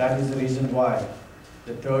 That is the reason why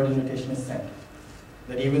the third invitation is sent.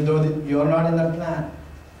 That even though you are not in that plan,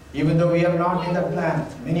 even though we are not in that plan,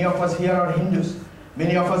 many of us here are Hindus.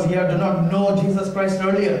 Many of us here do not know Jesus Christ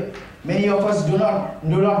earlier. Many of us do not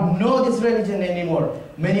know this religion anymore.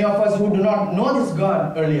 Many of us who do not know this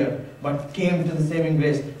God earlier, but came to the saving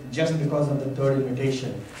grace just because of the third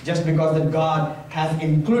invitation. Just because that God has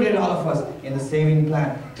included all of us in the saving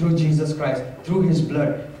plan through Jesus Christ, through His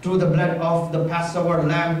blood, through the blood of the Passover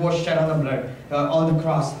lamb who was shed on the blood, on the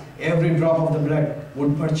cross. Every drop of the blood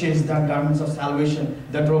would purchase that garments of salvation,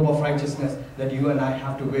 that robe of righteousness that you and I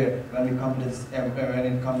have to wear when we come to this, when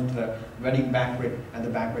it comes to the wedding banquet and the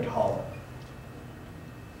banquet hall.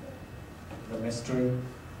 The mystery,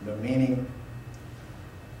 the meaning,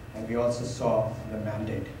 and we also saw the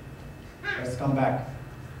mandate. Let's come back.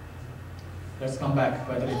 Let's come back,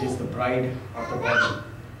 whether it is the bride or the body.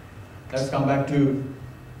 Let's come back to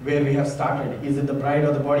where we have started. Is it the bride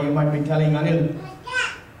or the body? You might be telling Anil,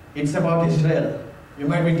 it's about Israel. You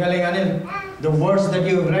might be telling Anil, the verse that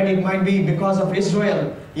you have read, it might be because of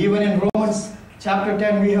Israel. Even in Romans chapter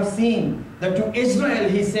 10, we have seen that to Israel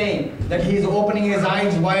He's saying that He is opening His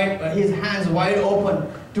eyes wide, His hands wide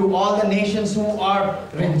open to all the nations who are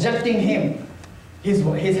rejecting Him.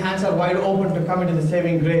 His hands are wide open to come into the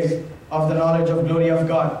saving grace. of the knowledge of glory of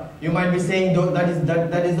God. You might be saying that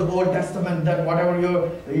is the Old Testament, that whatever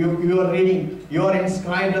you are reading, you are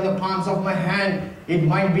inscribed on the palms of my hand. It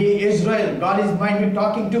might be Israel. God might be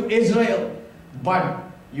talking to Israel. But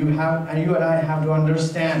you and I have to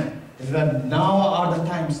understand that now are the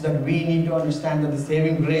times that we need to understand that the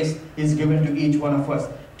saving grace is given to each one of us.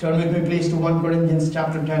 Turn with me please to 1 Corinthians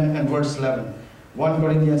chapter 10 and verse 11. 1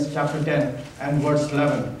 Corinthians chapter 10 and verse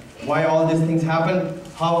 11. Why all these things happen?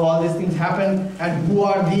 How all these things happen? And who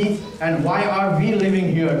are these? And why are we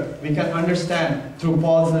living here? We can understand through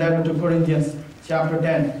Paul's letter to Corinthians chapter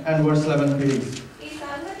 10 and verse 11 please.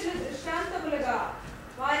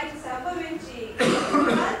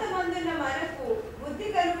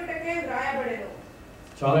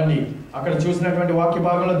 చాలండి అక్కడ చూసినటువంటి వాక్య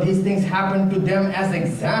భాగంలో these things happened to them as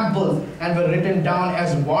examples and were written down as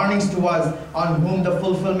warnings to us on whom the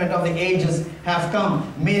fulfillment of the ages have come,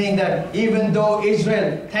 meaning that even though Israel,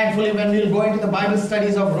 thankfully when we'll go into the Bible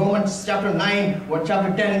studies of Romans chapter 9 or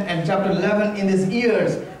chapter 10 and chapter 11 in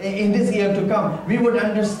this year to come, we would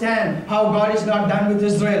understand how God is not done with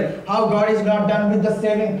Israel, how God is not done with the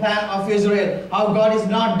saving plan of Israel, how God is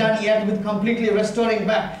not done yet with completely restoring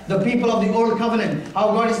back the people of the old covenant, how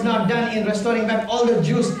God is not done in restoring back all the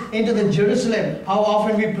Jews into the Jerusalem. How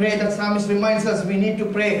often we pray, that psalmist reminds us we need to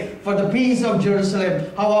pray for the peace of Jerusalem.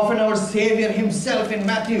 How often our Savior himself in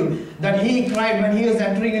Matthew, that he cried when he was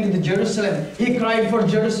entering into the Jerusalem, he cried for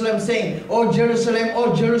Jerusalem saying, "Oh Jerusalem, oh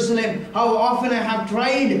Jerusalem, how often I have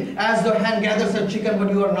tried as the hen gathers a chicken, but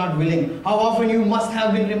you are not willing." How often you must have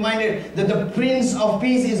been reminded that the Prince of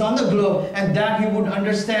Peace is on the globe, and that you would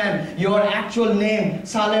understand your actual name.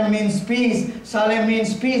 Salem means peace. Salem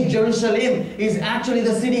means peace. Jerusalem is actually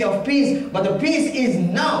the city of peace, but the peace is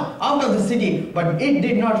now out of the city. But it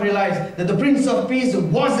did not realize that the Prince of Peace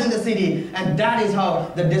was in the city, and that is how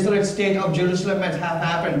the desolate state of Jerusalem has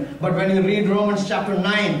happened. But when you read Romans chapter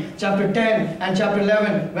 9, chapter 10 and chapter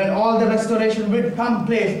 11, when all the restoration will come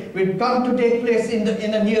to take place in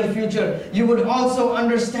the near future, you would also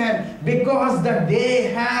understand, because that they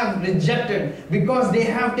have rejected, because they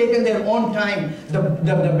have taken their own time, the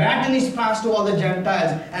baton is passed to all the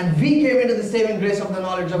Gentiles, and we came into the saving grace of the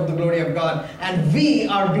knowledge of the glory of God, and we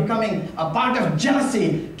are becoming a part of jealousy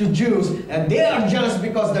to Jews, and they are jealous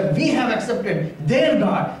because that we have accepted their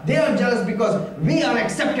God. They are jealous because we are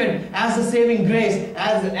accepted as a saving grace,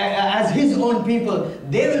 as his own people.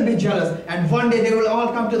 They will be jealous, and one day they will all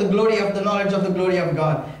come to the glory of the knowledge of the glory of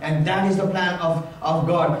God, and that is the plan of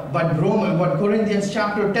God. But Corinthians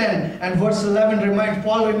chapter 10 and verse 11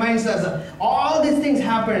 Paul reminds us all these things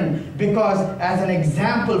happen because as an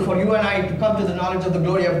example for you and I to come to the knowledge of the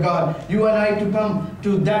glory of God, you and I to come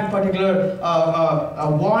to that particular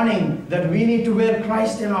warning that we need to wear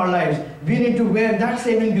Christ in our lives. We need to wear that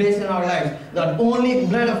saving grace in our lives that only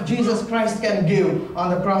blood of Jesus Christ can give on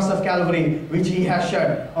the cross of Calvary, which he has shed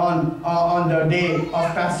on the day of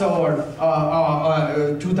Passover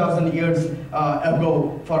 2,000 years ago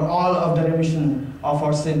for all of the remission of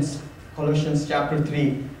our sins. Colossians chapter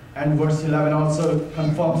 3 and verse 11 also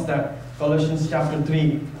confirms that. Colossians chapter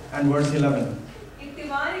 3 and verse 11.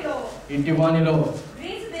 ఇటివానిలో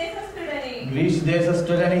Greece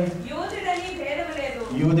దేశస్థుడని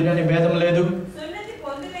యూదుడని భేదం లేదు,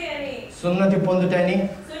 సున్నతి పొందుటని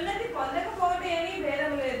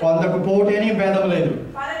పొందకపోవటే అని భేదం లేదు,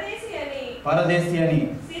 పరదేశి అని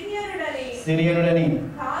సిరియనుడని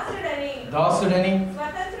దాసుడని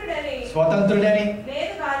స్వతంత్రుడని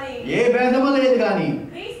ఏ భేదము లేదు గాని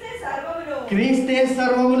క్రీస్తే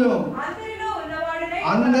సర్వములు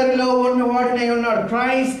అందరిలో ఉన్నవాడునే ఉన్నాడు.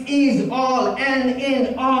 Christ is all and in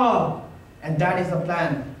all, and that is the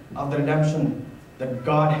plan of the redemption that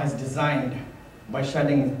God has designed by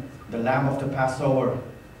shedding the lamb of the Passover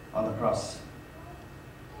on the cross.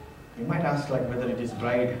 You might ask whether it is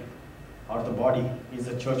bride or the body. Is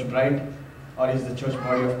the church bride or is the church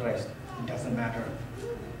body of Christ? It doesn't matter.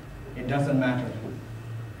 It doesn't matter.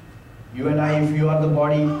 You and I, if you are the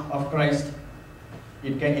body of Christ,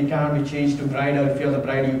 it cannot be changed to bride, or if you are the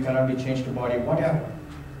bride, you cannot be changed to body, whatever.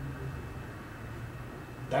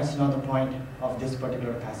 That's not the point of this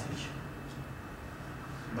particular passage.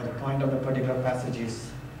 But the point of the particular passage is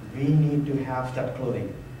we need to have that clothing.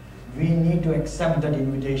 We need to accept that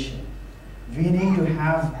invitation. We need to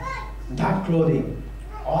have that clothing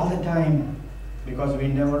all the time, because we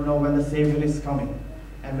never know when the Savior is coming.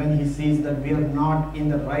 And when he sees that we are not in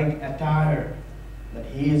the right attire, that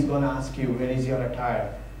he is going to ask you, where is your attire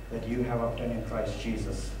that you have obtained in Christ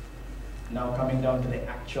Jesus? Now coming down to the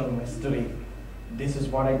actual mystery, this is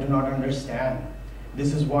what I do not understand.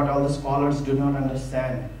 This is what all the scholars do not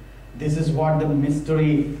understand. This is what the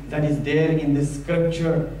mystery that is there in this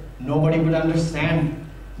scripture Nobody could understand.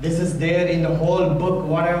 This is there in the whole book,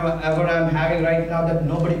 whatever I'm having right now, that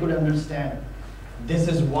nobody could understand. This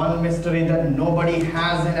is one mystery that nobody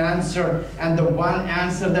has an answer, and the one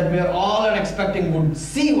answer that we are all expecting would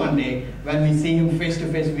see one day. When we see him face to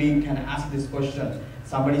face, we can ask this question.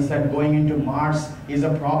 Somebody said going into Mars is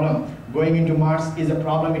a problem. Going into Mars is a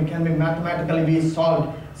problem. It can be mathematically be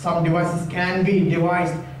solved. Some devices can be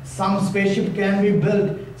devised. Some spaceship can be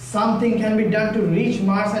built. Something can be done to reach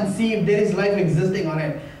Mars and see if there is life existing on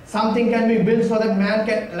it. Something can be built so that man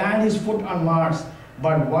can land his foot on Mars.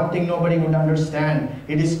 But one thing nobody would understand,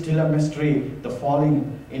 it is still a mystery, the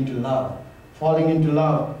falling into love. Falling into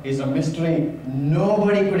love is a mystery.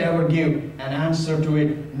 Nobody could ever give an answer to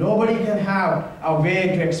it. Nobody can have a way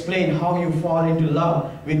to explain how you fall into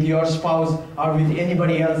love with your spouse or with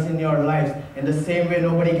anybody else in your life. In the same way,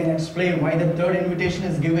 nobody can explain why the third invitation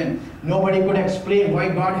is given. Nobody could explain why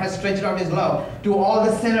God has stretched out his love to all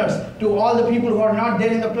the sinners, to all the people who are not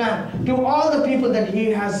there in the plan, to all the people that he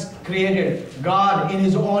has created. God, in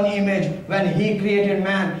his own image, when he created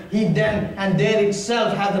man, he then and there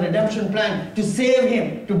itself has a redemption plan to save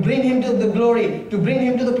him, to bring him to the glory, to bring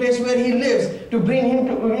him to the place where he lives, to bring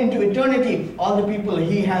him into eternity. All the people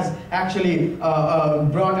he has actually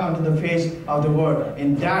brought onto the face of the world.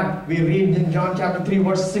 In that we read in John chapter 3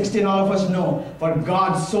 verse 16, all of us know, for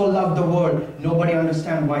God so loved the world. Nobody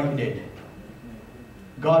understands why he did.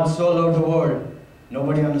 God so loved the world.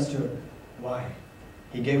 Nobody understood why.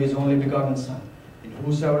 He gave his only begotten Son, and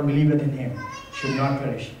whosoever believeth in him should not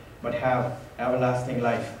perish, but have everlasting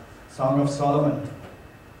life. Song of Solomon,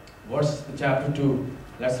 chapter 2.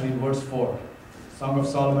 Let's read verse 4. Song of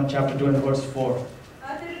Solomon, chapter 2 and verse 4.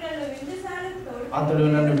 అతడు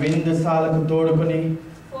నన్ను విందుసాలకు తోడుకొని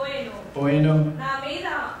పోయెను,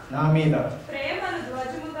 నా మీద ప్రేమను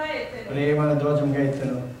ధ్వజముగా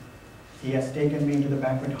ఎత్తెను. He has taken me into the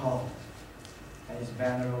banquet hall, and his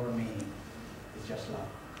banner over me is just love.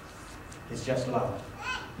 It's just love.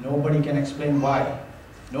 Nobody can explain why.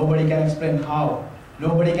 Nobody can explain how.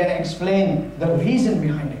 Nobody can explain the reason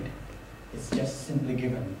behind it. It's just simply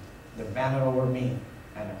given. The banner over me,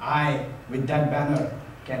 and I, with that banner,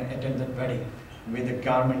 can attend that wedding with the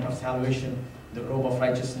garment of salvation, the robe of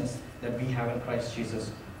righteousness that we have in Christ Jesus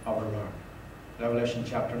our Lord. Revelation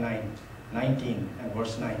chapter 19 and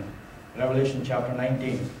verse 9. Revelation chapter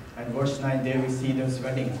 19 and verse 9, there we see this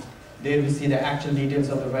wedding. There we see the actual details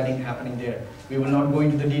of the wedding happening there. We will not go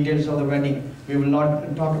into the details of the wedding. We will not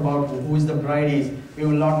talk about who is the bride is. We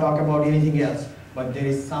will not talk about anything else. But there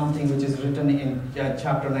is something which is written in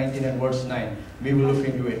chapter 19 and verse 9. We will look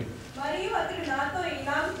into it.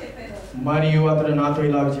 మరియు అతడు నాతో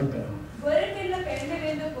ఇలాగ చెప్పాను,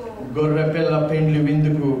 గొర్రెపిల్ల పెండ్లి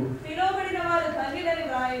విందుకు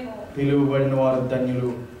పిలువబడిన వారు ధన్యులు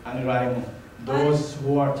అని రాయము. Those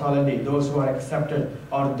who are talented, those who are accepted,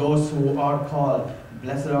 or those who are called,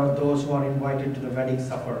 blessed are those who are invited to the wedding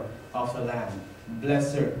supper of the Lamb.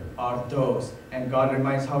 Blessed are those, and God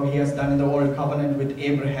reminds how he has done in the old covenant with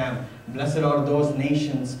Abraham. Blessed are those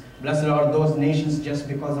nations. Blessed are those nations just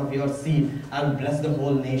because of your seed. I'll bless the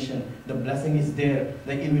whole nation. The blessing is there.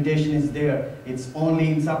 The invitation is there. It's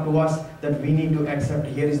up to us that we need to accept.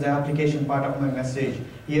 Here is the application part of my message.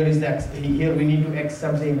 Here we need to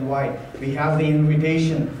accept the invite. We have the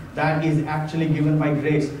invitation that is actually given by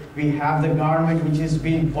grace. We have the garment which is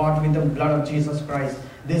being bought with the blood of Jesus Christ.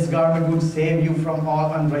 This garment would save you from all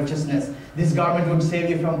unrighteousness. This garment would save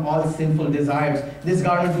you from all sinful desires. This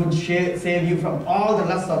garment would save you from all the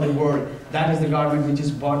lusts of the world. That is the garment which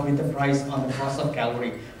is bought with the price on the cross of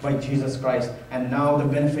Calvary by Jesus Christ. And now the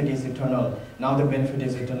benefit is eternal. Now the benefit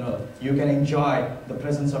is eternal. You can enjoy the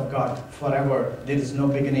presence of God forever. There is no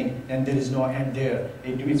beginning and there is no end there.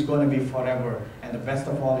 It is going to be forever. And the best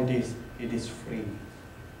of all, it is free.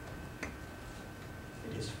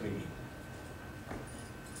 It is free.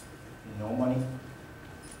 No money.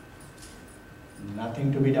 Nothing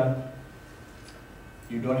to be done.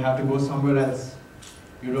 You don't have to go somewhere else.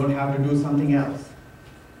 You don't have to do something else.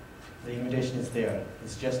 The invitation is there.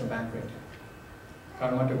 It's just a banquet.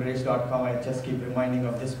 karmatograce.com, I just keep reminding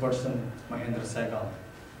of this person, Mahendra Sehgal.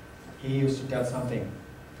 He used to tell something.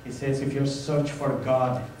 He says, if your search for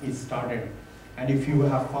God is started, and if you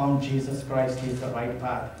have found Jesus Christ, he is the right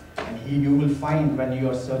path, and you will find when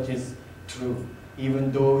your search is true.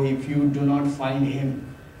 Even though if you do not find him,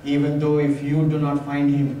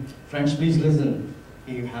 friends, please listen,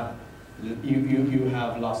 you have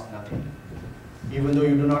lost nothing. Even though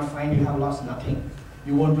you do not find, you have lost nothing.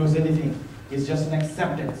 You won't lose anything. It's just an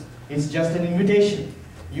acceptance. It's just an invitation.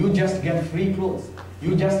 You just get free clothes.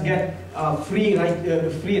 You just get free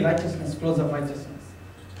righteousness, clothes of righteousness.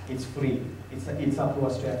 It's free. It's up to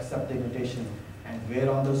us to accept the invitation and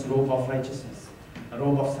wear on this robe of righteousness, a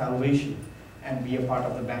robe of salvation, and be a part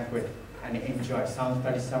of the banquet and enjoy. Psalm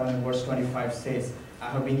 37 and verse 25 says, I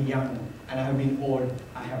have been young and I have been old.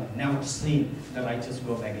 I have never seen the righteous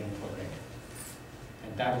go begging for bread.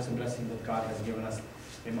 And that is a blessing that God has given us,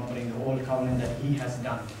 remembering the old covenant that He has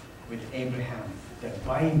done with Abraham,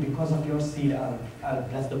 that because of your seed, I'll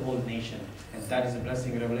bless the whole nation. And that is a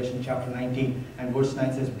blessing. Revelation chapter 19 and verse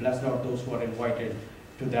 9 says, blessed are those who are invited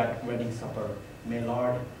to that wedding supper. May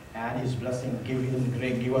Lord add His blessing,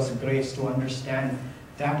 give us grace to understand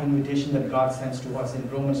that invitation that God sends to us. In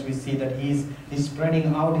Romans, we see that He's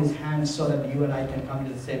spreading out His hands so that you and I can come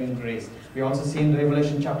to the saving grace. We also see in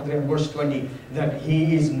Revelation chapter 3 and verse 20 that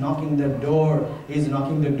He is knocking the door. He is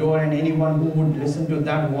knocking the door, and anyone who would listen to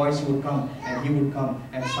that voice would come, and He would come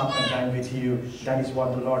and sup and dine with you. That is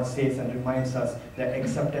what the Lord says and reminds us that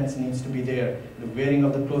acceptance needs to be there. The wearing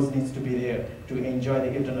of the clothes needs to be there to enjoy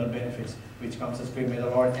the eternal benefits which comes as free. May the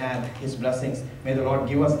Lord add His blessings. May the Lord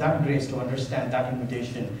give us that grace to understand that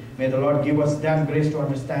invitation. May the Lord give us that grace to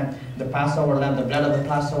understand the Passover lamb, the blood of the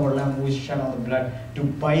Passover lamb who is shed on the blood, to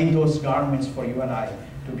buy those garments for you and I,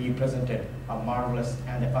 to be presented a marvelous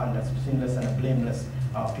and a sinless and a blameless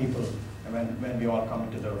people when we all come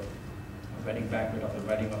into the wedding banquet of the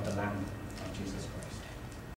wedding of the Lamb of Jesus Christ.